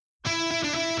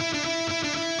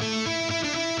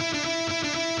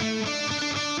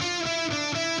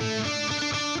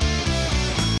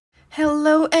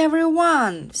Hello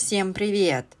everyone! Всем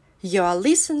привет! You are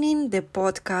listening the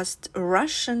podcast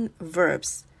Russian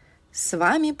Verbs. С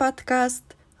вами подкаст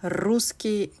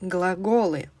 «Русские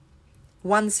глаголы».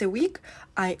 Once a week,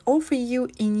 I offer you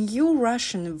a new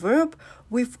Russian verb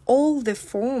with all the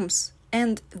forms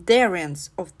and variants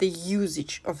of the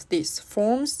usage of these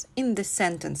forms in the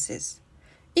sentences.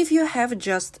 If you have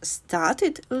just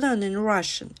started learning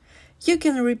Russian, you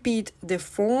can repeat the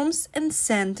forms and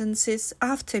sentences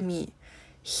after me.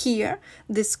 Here,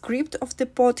 the script of the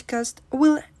podcast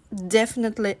will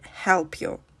definitely help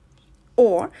you.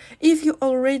 Or, if you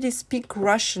already speak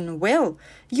Russian well,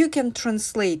 you can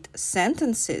translate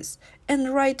sentences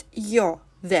and write your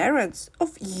variants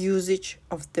of usage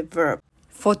of the verb.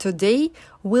 For today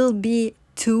will be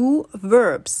two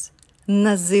verbs –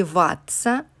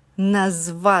 называться,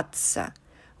 назваться.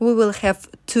 We will have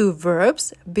two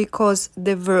verbs because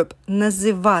the verb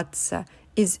называться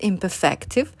is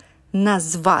imperfective,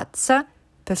 назваться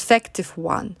 – perfective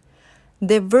one.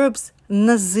 The verbs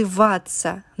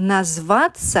называться,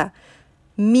 назваться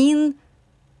mean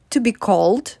to be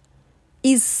called,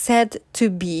 is said to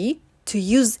be, to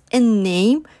use a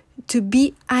name, to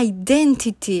be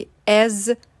identity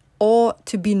as or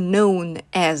to be known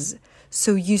as.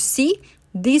 So you see,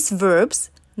 these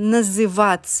verbs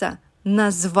называться,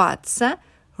 назваться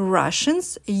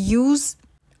Russians use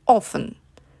often.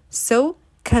 So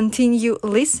continue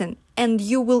listen and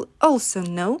you will also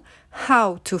know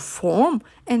how to form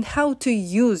and how to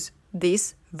use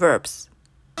these verbs.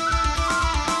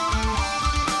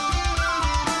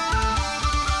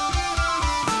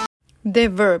 The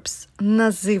verbs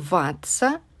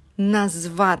называться,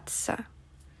 назваться.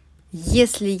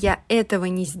 Если я этого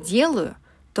не сделаю,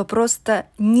 то просто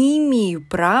не имею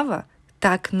права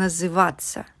так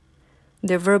называться.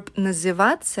 The verb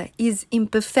называться is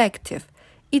imperfective.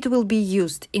 It will be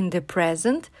used in the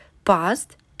present,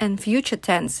 past and future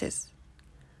tenses.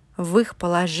 В их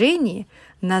положении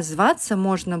назваться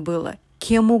можно было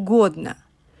кем угодно.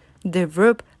 The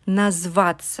verb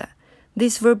назваться.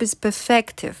 This verb is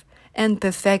perfective, and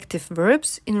perfective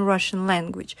verbs in Russian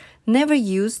language never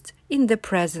used in the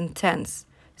present tense.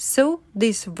 So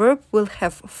this verb will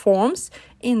have forms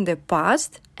in the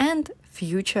past and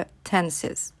future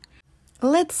tenses.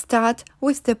 Let's start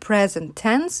with the present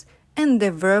tense and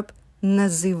the verb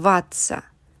называться.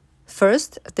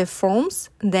 First the forms,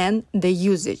 then the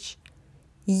usage.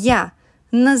 Я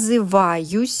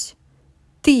называюсь,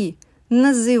 ты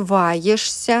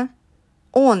называешься,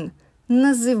 он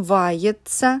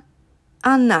называется,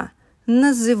 она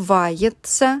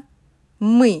называется,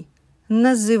 мы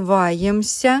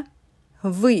называемся,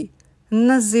 вы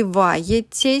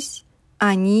называетесь,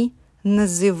 они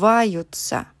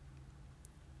называются.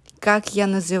 Как я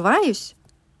называюсь?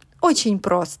 Очень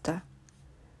просто.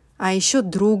 А еще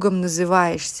другом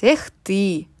называешься. Эх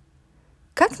ты!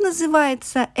 Как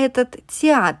называется этот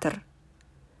театр?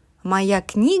 Моя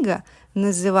книга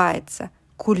называется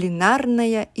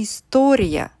 «Кулинарная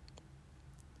история».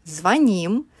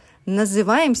 Звоним,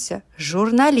 называемся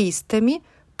журналистами,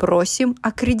 просим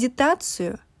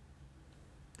аккредитацию.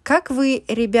 Как вы,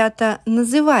 ребята,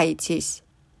 называетесь?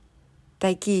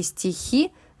 Такие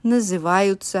стихи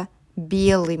называются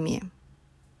белыми.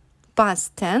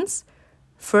 Past tense.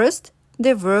 First,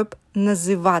 the verb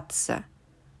называться.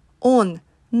 Он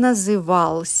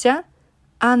назывался,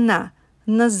 она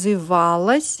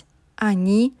называлась,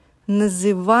 они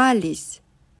назывались.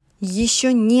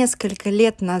 Еще несколько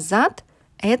лет назад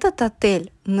этот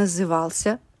отель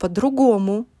назывался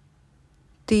по-другому.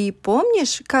 Ты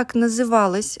помнишь, как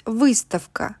называлась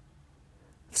выставка?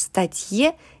 В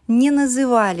статье не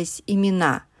назывались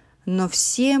имена, но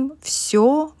всем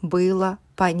все было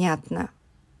понятно.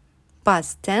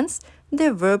 Past tense,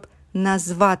 the verb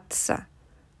назваться.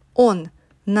 Он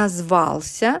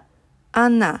назвался,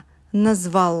 она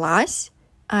назвалась,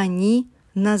 они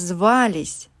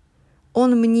назвались.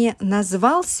 Он мне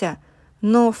назвался,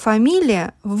 но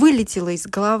фамилия вылетела из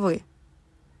головы.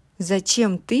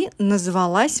 Зачем ты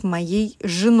назвалась моей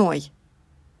женой?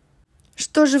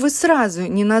 Что же вы сразу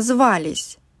не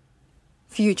назвались?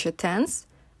 Future tense,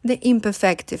 the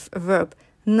imperfective verb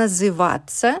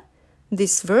называться.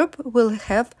 This verb will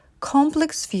have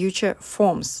complex future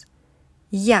forms.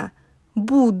 Я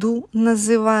буду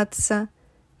называться,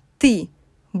 ты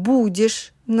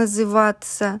будешь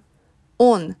называться,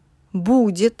 он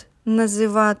будет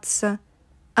называться,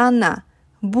 она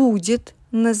будет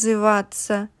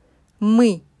называться,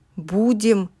 мы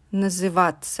будем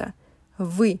называться,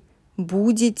 вы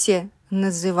будете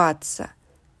называться,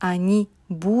 они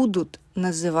будут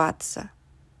называться.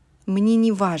 Мне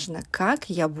не важно, как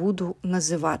я буду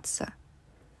называться.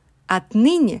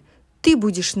 Отныне Ты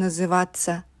будешь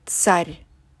называться царь.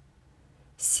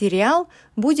 Сериал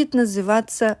будет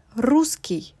называться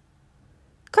 «Русский».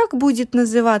 Как будет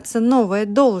называться новая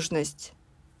должность?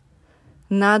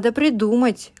 Надо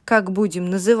придумать, как будем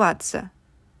называться.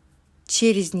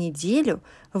 Через неделю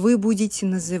вы будете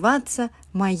называться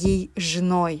моей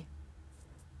женой.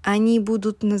 Они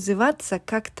будут называться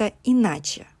как-то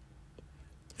иначе.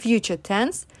 Future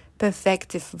tense,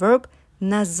 perfective verb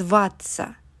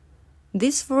назваться.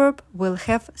 This verb will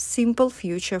have simple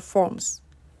future forms.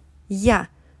 Я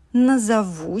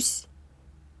назовусь,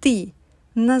 ты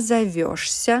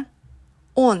назовешься,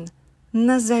 он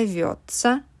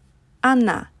назовется,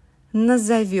 она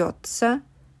назовется,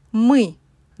 мы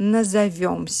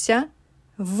назовемся,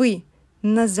 вы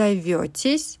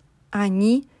назоветесь,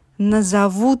 они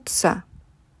назовутся.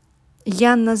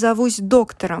 Я назовусь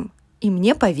доктором, и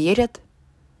мне поверят.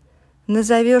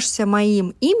 Назовешься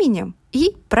моим именем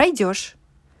и пройдешь.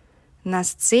 На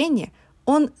сцене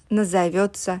он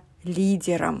назовется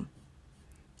лидером.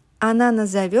 Она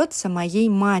назовется моей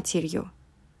матерью.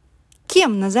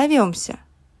 Кем назовемся?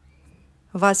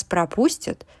 Вас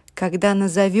пропустят, когда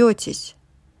назоветесь.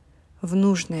 В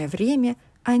нужное время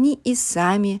они и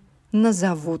сами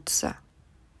назовутся.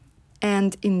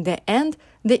 And in the end,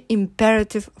 the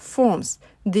imperative forms.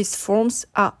 These forms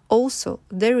are also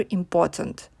very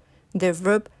important. The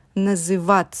verb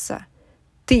называться.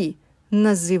 Ты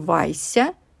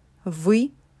называйся,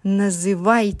 вы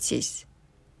называйтесь.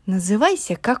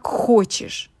 Называйся как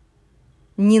хочешь.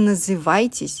 Не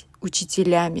называйтесь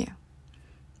учителями.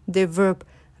 The verb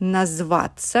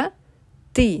назваться.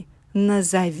 Ты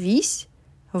назовись,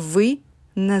 вы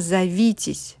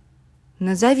назовитесь.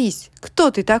 Назовись,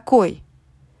 кто ты такой?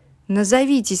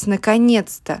 Назовитесь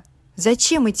наконец-то.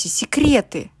 Зачем эти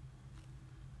секреты?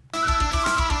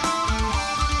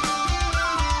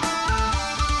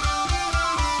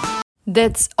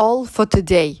 That's all for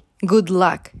today. Good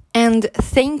luck and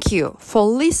thank you for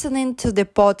listening to the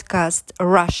podcast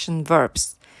Russian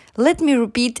Verbs. Let me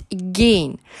repeat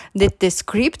again that the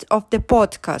script of the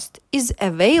podcast is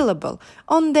available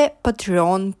on the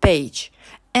Patreon page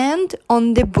and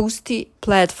on the Boosty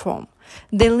platform.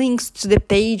 The links to the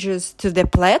pages to the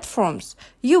platforms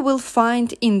you will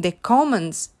find in the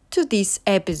comments to this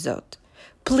episode.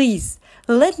 Please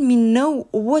let me know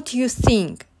what you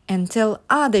think and tell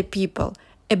other people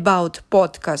about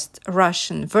podcast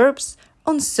Russian Verbs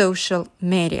on social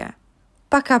media.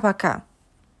 Пока-пока!